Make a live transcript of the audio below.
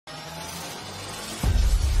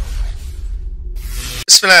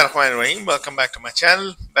Bismillahirrahmanirrahim. Welcome back to my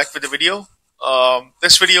channel. Back with the video.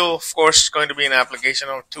 This video, of course, is going to be an application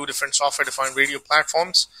of two different software-defined radio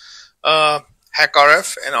platforms,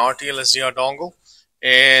 hackrf and rtl-sdr dongle.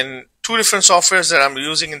 And two different softwares that I'm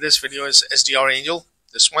using in this video is SDRangel,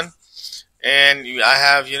 this one, and I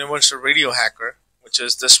have Universal Radio Hacker, which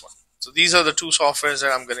is this one. So these are the two softwares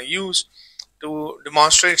that I'm going to use to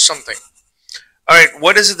demonstrate something. All right,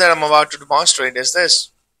 what is it that I'm about to demonstrate is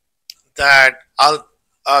this, that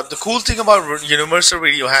the cool thing about Universal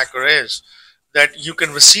Radio Hacker is that you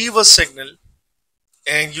can receive a signal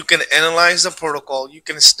and you can analyze the protocol, you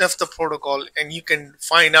can sniff the protocol, and you can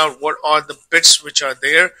find out what are the bits which are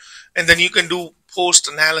there, and then you can do post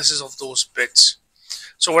analysis of those bits.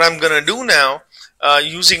 So what I'm going to do now,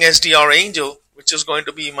 using SDRangel, which is going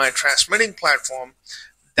to be my transmitting platform,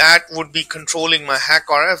 that would be controlling my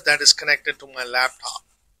hackrf that is connected to my laptop.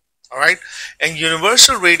 Alright, and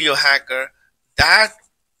Universal Radio Hacker, that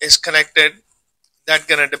is connected, that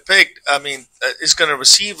gonna depict, is gonna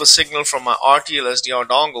receive a signal from my rtl-sdr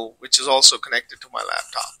dongle, which is also connected to my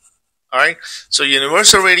laptop. Alright, so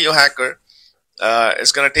Universal Radio Hacker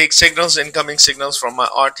is gonna take signals, incoming signals from my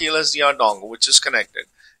rtl-sdr dongle, which is connected,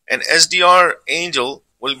 and SDRangel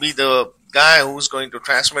will be the guy who's going to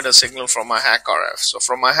transmit a signal from my hackrf. So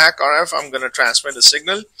from my hackrf, I'm gonna transmit a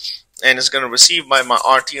signal, and it's going to receive by my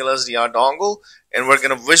rtl-sdr dongle, and we're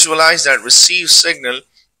going to visualize that received signal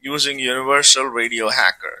using Universal Radio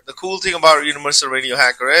Hacker. The cool thing about Universal Radio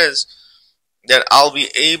Hacker is that I'll be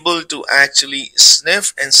able to actually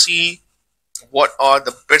sniff and see what are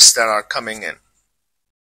the bits that are coming in.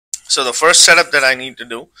 So the first setup that I need to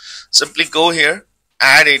do, simply go here,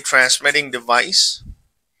 add a transmitting device.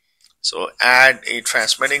 So add a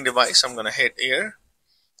transmitting device. I'm going to hit here.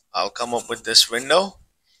 I'll come up with this window.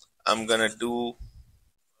 I'm gonna do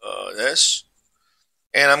this,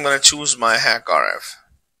 and I'm gonna choose my hackrf.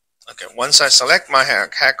 Okay, once I select my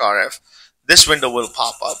hackrf, this window will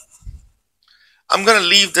pop up. I'm gonna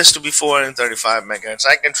leave this to be 435 megahertz.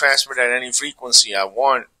 I can transmit at any frequency I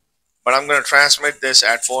want, but I'm gonna transmit this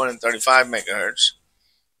at 435 megahertz.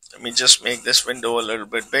 Let me just make this window a little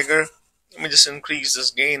bit bigger. Let me just increase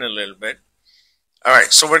this gain a little bit.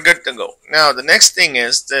 Alright, so we're good to go. Now the next thing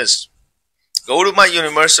is this. Go to my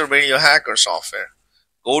Universal Radio Hacker software,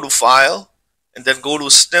 go to File, and then go to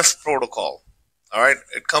Sniff Protocol. Alright,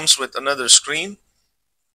 it comes with another screen.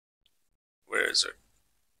 Where is it?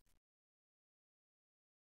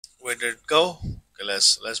 Where did it go? Okay,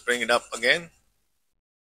 let's bring it up again.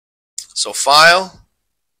 So File,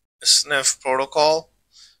 Sniff Protocol.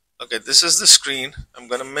 Okay, this is the screen. I'm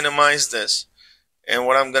going to minimize this. And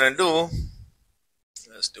what I'm going to do,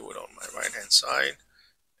 let's do it on my right hand side.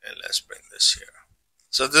 And let's bring this here.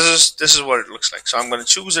 So this is what it looks like. So I'm going to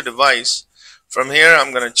choose a device. From here,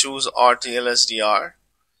 I'm going to choose rtl-sdr.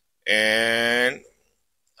 And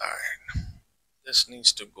alright, this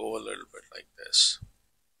needs to go a little bit like this.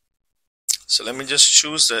 So let me just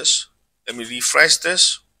choose this. Let me refresh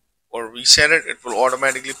this or reset it. It will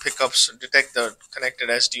automatically pick up, detect the connected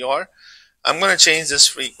SDR. I'm going to change this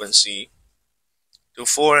frequency to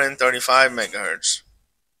 435 megahertz.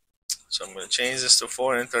 So I'm going to change this to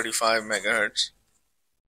 435 megahertz.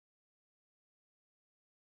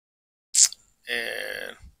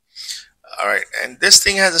 And alright, and this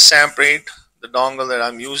thing has a sample rate. The dongle that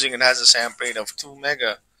I'm using, it has a sample rate of 2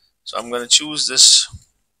 mega. So I'm going to choose this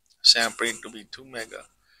sample rate to be 2 mega.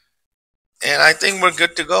 And I think we're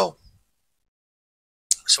good to go.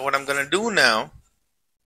 So what I'm going to do now,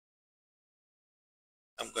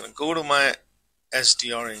 I'm going to go to my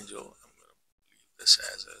SDRangel. I'm going to leave this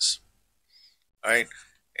as is. Alright,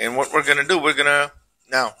 and what we're gonna do,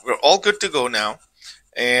 now we're all good to go now,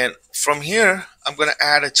 and from here I'm gonna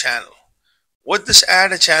add a channel. What this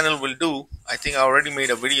add a channel will do, I think I already made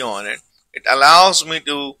a video on it. It allows me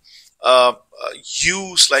to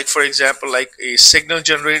use, like for example, like a signal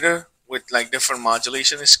generator with like different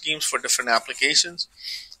modulation schemes for different applications.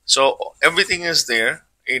 So everything is there,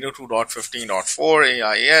 802.15.4,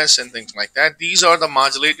 AIS, and things like that. These are the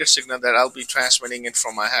modulated signal that I'll be transmitting it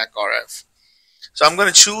from my hackrf. So I'm going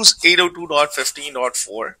to choose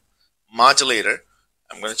 802.15.4 modulator.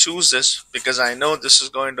 I'm going to choose this because I know this is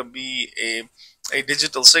going to be a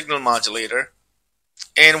digital signal modulator.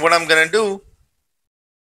 And what I'm going to do,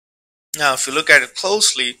 now if you look at it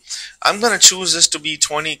closely, I'm going to choose this to be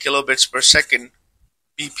 20 kilobits per second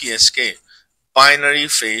BPSK, binary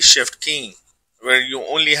phase shift keying, where you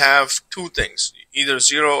only have two things, either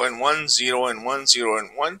 0 and 1, 0 and 1, 0 and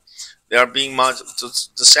 1. They are being modulated.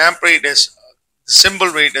 The sample rate is, the symbol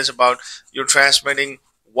rate is about you're transmitting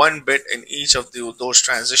one bit in each of those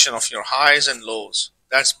transition of your highs and lows.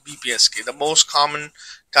 That's BPSK, the most common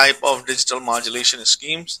type of digital modulation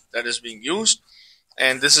schemes that is being used,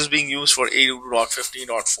 and this is being used for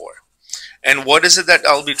 802.15.4. And what is it that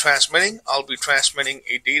I'll be transmitting? I'll be transmitting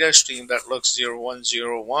a data stream that looks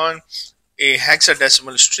 0101, a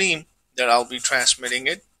hexadecimal stream that I'll be transmitting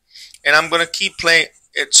it, and I'm going to keep playing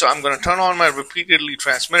it. So I'm going to turn on my repeatedly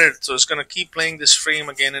transmitted, so it's going to keep playing this frame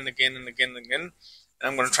again and again and again and again, and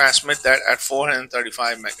I'm going to transmit that at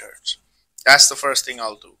 435 megahertz. That's the first thing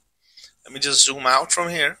I'll do. Let me just zoom out from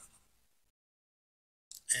here,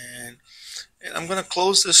 and I'm going to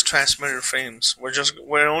close this transmitted frames.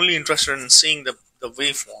 We're only interested in seeing the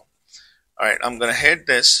waveform. Alright, I'm going to hit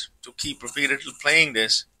this to keep repeatedly playing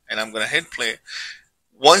this, and I'm going to hit play.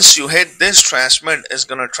 Once you hit this transmit, is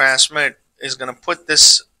going to put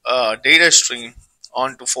this data stream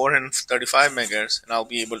onto 435 megahertz, and I'll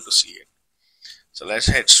be able to see it. So let's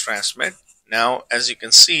hit transmit. Now, as you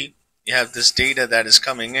can see, you have this data that is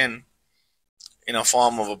coming in a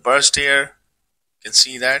form of a burst here. You can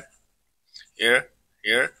see that here,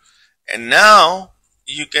 and now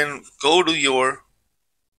you can go to your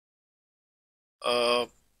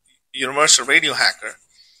universal radio hacker.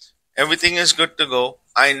 Everything is good to go.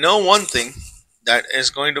 I know one thing, that is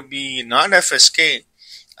going to be not FSK.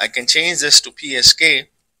 I can change this to PSK,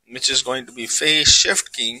 which is going to be phase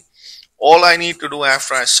shift keying. All I need to do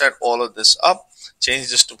after I set all of this up, change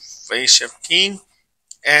this to phase shift keying,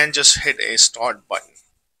 and just hit a start button.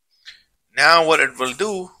 Now what it will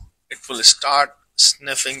do, it will start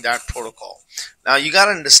sniffing that protocol. Now you got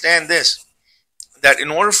to understand this, that in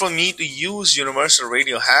order for me to use universal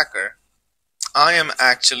radio hacker, I am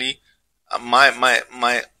actually my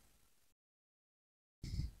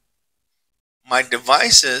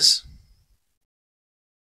devices,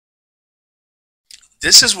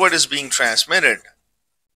 this is what is being transmitted,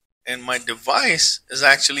 and my device is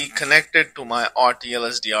actually connected to my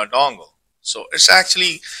rtl-sdr dongle. So it's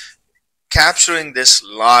actually capturing this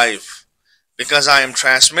live, because I am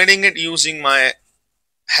transmitting it using my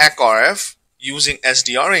hackrf, using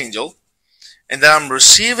SDRangel, and then I'm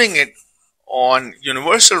receiving it on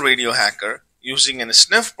universal radio hacker using a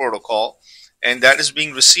sniff protocol, and that is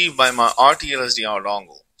being received by my rtl-sdr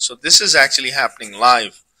dongle. So this is actually happening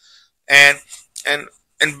live, and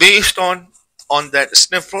based on that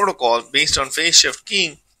sniff protocol, based on phase shift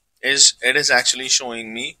keying, it is actually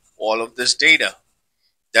showing me all of this data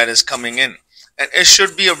that is coming in, and it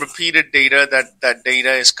should be a repeated data, that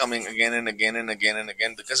data is coming again and again and again and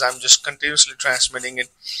again, because I'm just continuously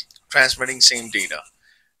transmitting same data.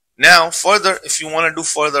 Now further, if you want to do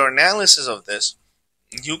further analysis of this,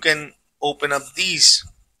 you can open up these.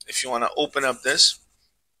 If you want to open up this,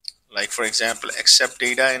 like for example accept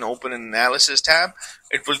data and open an analysis tab,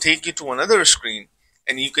 it will take you to another screen,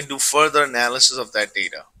 and you can do further analysis of that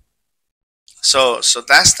data. So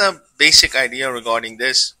that's the basic idea regarding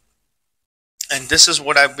this, and this is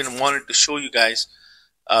what I've been wanting to show you guys,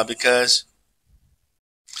 because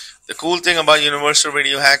the cool thing about universal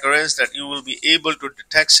radio hacker is that you will be able to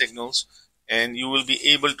detect signals, and you will be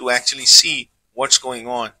able to actually see what's going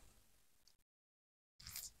on.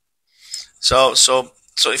 So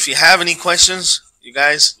if you have any questions, you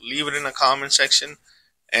guys leave it in the comment section,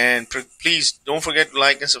 and please don't forget to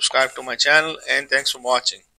like and subscribe to my channel, and thanks for watching.